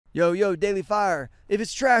Yo, yo, Daily Fire. If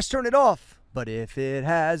it's trash, turn it off. But if it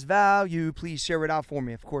has value, please share it out for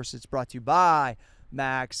me. Of course, it's brought to you by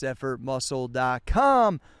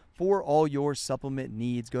MaxEffortMuscle.com. For all your supplement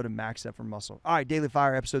needs, go to MaxEffortMuscle. All right, Daily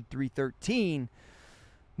Fire, episode 313.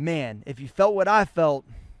 Man, if you felt what I felt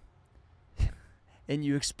and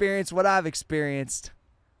you experienced what I've experienced,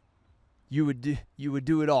 you would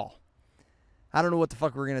do it all. I don't know what the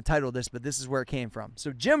fuck we're going to title this, but this is where it came from.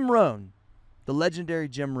 So Jim Rohn, the legendary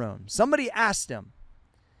Jim Rohn, somebody asked him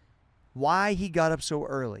why he got up so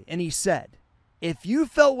early. And he said, if you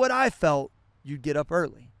felt what I felt, you'd get up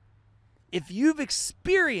early. If you've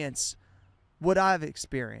experienced what I've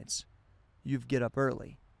experienced, you'd get up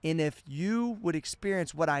early. And if you would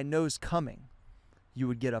experience what I know's coming, you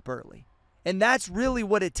would get up early. And that's really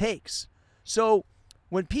what it takes. So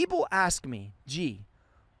when people ask me, gee,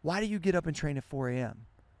 why do you get up and train at 4 a.m.?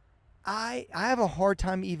 I have a hard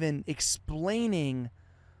time even explaining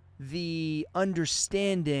the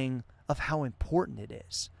understanding of how important it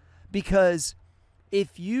is. Because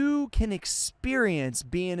if you can experience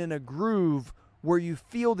being in a groove where you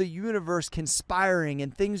feel the universe conspiring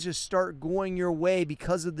and things just start going your way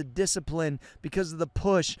because of the discipline, because of the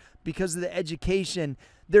push, because of the education,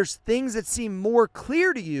 there's things that seem more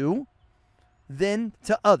clear to you than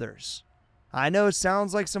to others. I know it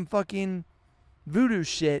sounds like some fucking voodoo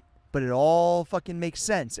shit, but it all fucking makes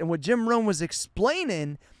sense. And what Jim Rohn was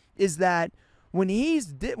explaining is that when he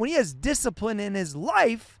has discipline in his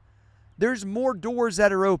life, there's more doors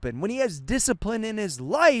that are open. When he has discipline in his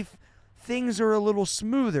life, things are a little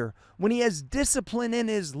smoother. When he has discipline in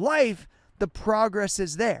his life, the progress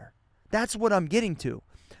is there. That's what I'm getting to.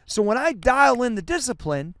 So when I dial in the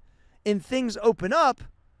discipline and things open up,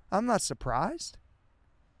 I'm not surprised.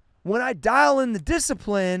 When I dial in the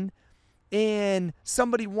discipline and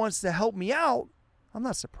somebody wants to help me out, I'm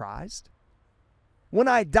not surprised. When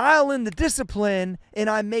I dial in the discipline and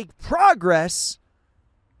I make progress,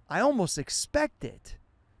 I almost expect it.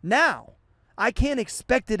 Now, I can't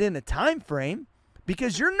expect it in a time frame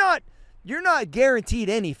because you're not guaranteed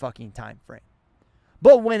any fucking time frame.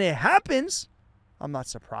 But when it happens, I'm not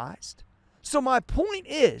surprised. So my point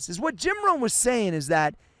is what Jim Rohn was saying is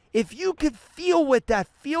that if you could feel what that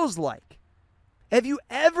feels like, have you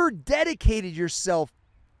ever dedicated yourself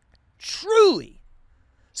truly?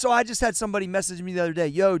 So I just had somebody message me the other day,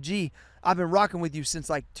 yo, G, I've been rocking with you since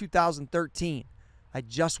like 2013. I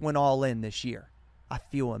just went all in this year. I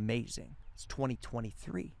feel amazing. It's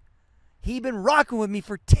 2023. He'd been rocking with me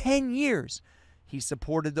for 10 years. He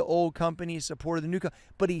supported the old company, he supported the new company,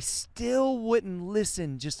 but he still wouldn't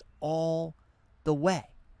listen just all the way.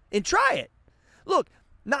 And try it. Look,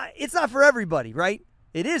 it's not for everybody, right?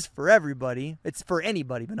 It is for everybody. It's for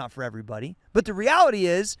anybody, but not for everybody. But the reality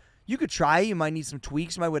is, you could try it. You might need some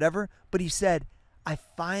tweaks, you might whatever. But he said, I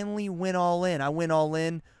finally went all in. I went all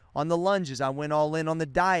in on the lunges. I went all in on the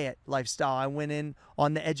diet lifestyle. I went in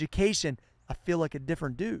on the education. I feel like a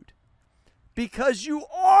different dude. Because you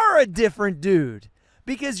are a different dude.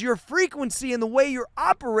 Because your frequency and the way you're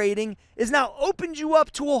operating is now opened you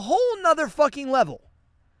up to a whole nother fucking level.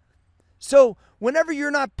 So whenever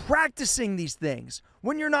you're not practicing these things,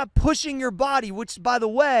 when you're not pushing your body, which, by the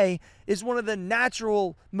way, is one of the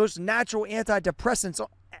most natural antidepressants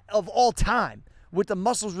of all time, with the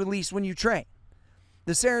muscles released when you train,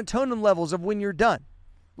 the serotonin levels of when you're done.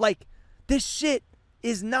 Like, this shit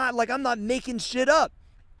is not, like, I'm not making shit up.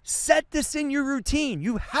 Set this in your routine.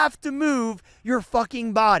 You have to move your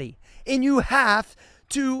fucking body. And you have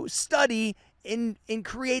to study and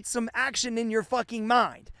create some action in your fucking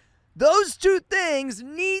mind. Those two things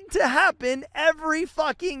need to happen every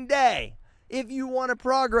fucking day if you want to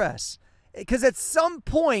progress. Because at some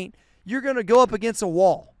point, you're going to go up against a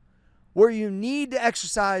wall where you need to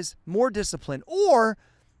exercise more discipline, or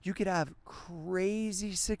you could have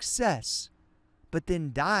crazy success, but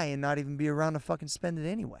then die and not even be around to fucking spend it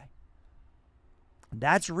anyway.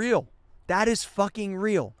 That's real. That is fucking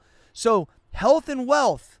real. So health and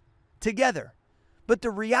wealth together. But the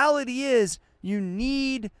reality is you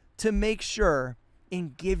need to make sure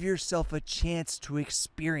and give yourself a chance to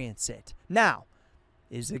experience it. Now,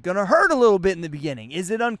 is it going to hurt a little bit in the beginning?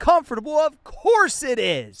 Is it uncomfortable? Of course it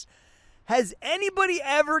is. Has anybody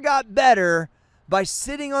ever got better by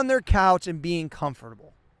sitting on their couch and being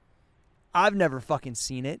comfortable? I've never fucking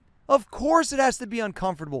seen it. Of course it has to be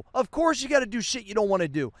uncomfortable. Of course you got to do shit you don't want to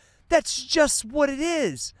do. That's just what it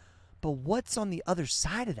is. But what's on the other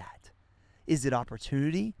side of that? Is it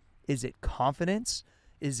opportunity? Is it confidence?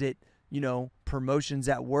 Is it, promotions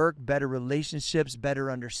at work, better relationships,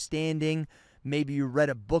 better understanding? Maybe you read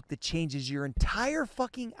a book that changes your entire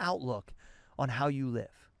fucking outlook on how you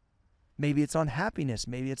live. Maybe it's on happiness.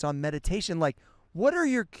 Maybe it's on meditation. Like, what are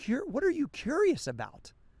you curious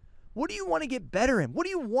about? What do you want to get better in? What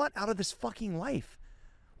do you want out of this fucking life?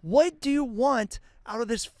 What do you want out of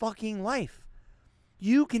this fucking life?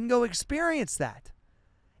 You can go experience that.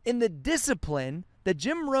 And the discipline that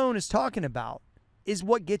Jim Rohn is talking about is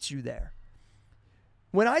what gets you there.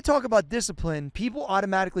 When I talk about discipline, people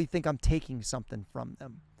automatically think I'm taking something from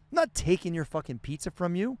them. I'm not taking your fucking pizza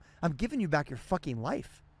from you. I'm giving you back your fucking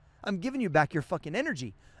life. I'm giving you back your fucking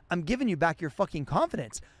energy. I'm giving you back your fucking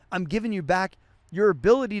confidence. I'm giving you back your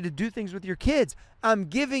ability to do things with your kids. I'm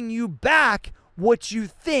giving you back what you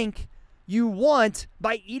think you want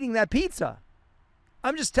by eating that pizza.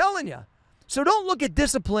 I'm just telling you. So don't look at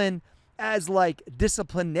discipline as like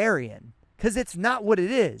disciplinarian, because it's not what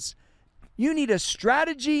it is. You need a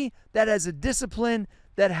strategy that has a discipline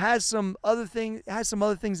that has some other things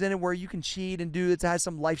in it where you can cheat and do it, has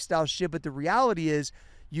some lifestyle shit. But the reality is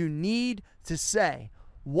you need to say,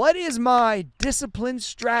 what is my discipline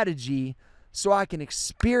strategy so I can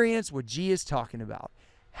experience what G is talking about?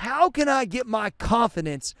 How can I get my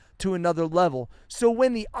confidence to another level so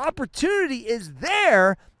when the opportunity is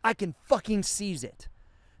there, I can fucking seize it?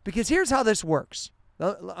 Because here's how this works.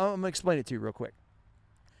 I'm going to explain it to you real quick.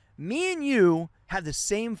 Me and you have the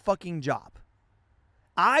same fucking job.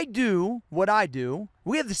 I do what I do.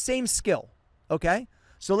 We have the same skill, okay?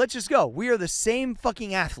 So let's just go. We are the same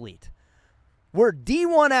fucking athlete. We're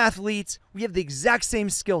D1 athletes. We have the exact same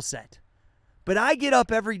skill set. But I get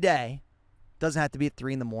up every day. Doesn't have to be at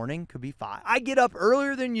 3 in the morning. Could be 5. I get up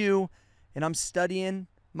earlier than you, and I'm studying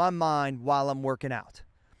my mind while I'm working out.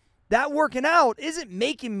 That working out isn't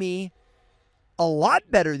making me a lot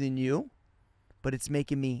better than you, but it's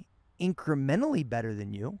making me incrementally better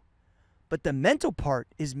than you. But the mental part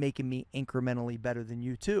is making me incrementally better than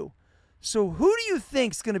you too. So who do you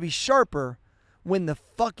think's going to be sharper when the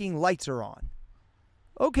fucking lights are on?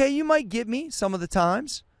 Okay, you might get me some of the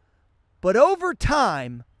times, but over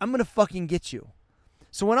time, I'm going to fucking get you.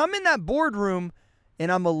 So when I'm in that boardroom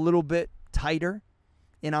and I'm a little bit tighter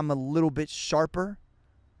and I'm a little bit sharper,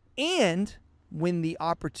 and when the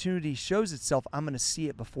opportunity shows itself, I'm going to see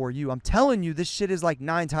it before you. I'm telling you, this shit is like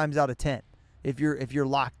 9 times out of 10 if you're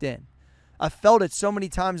locked in. I've felt it so many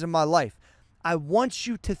times in my life. I want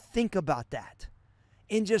you to think about that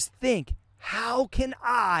and just think, how can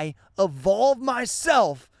I evolve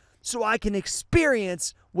myself so I can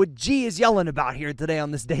experience what G is yelling about here today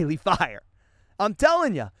on this Daily Fire? I'm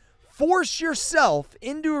telling you, force yourself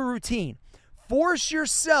into a routine. Force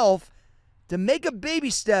yourself to make a baby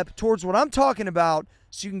step towards what I'm talking about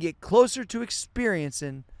so you can get closer to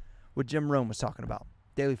experiencing what Jim Rohn was talking about.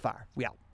 Daily Fire. We out.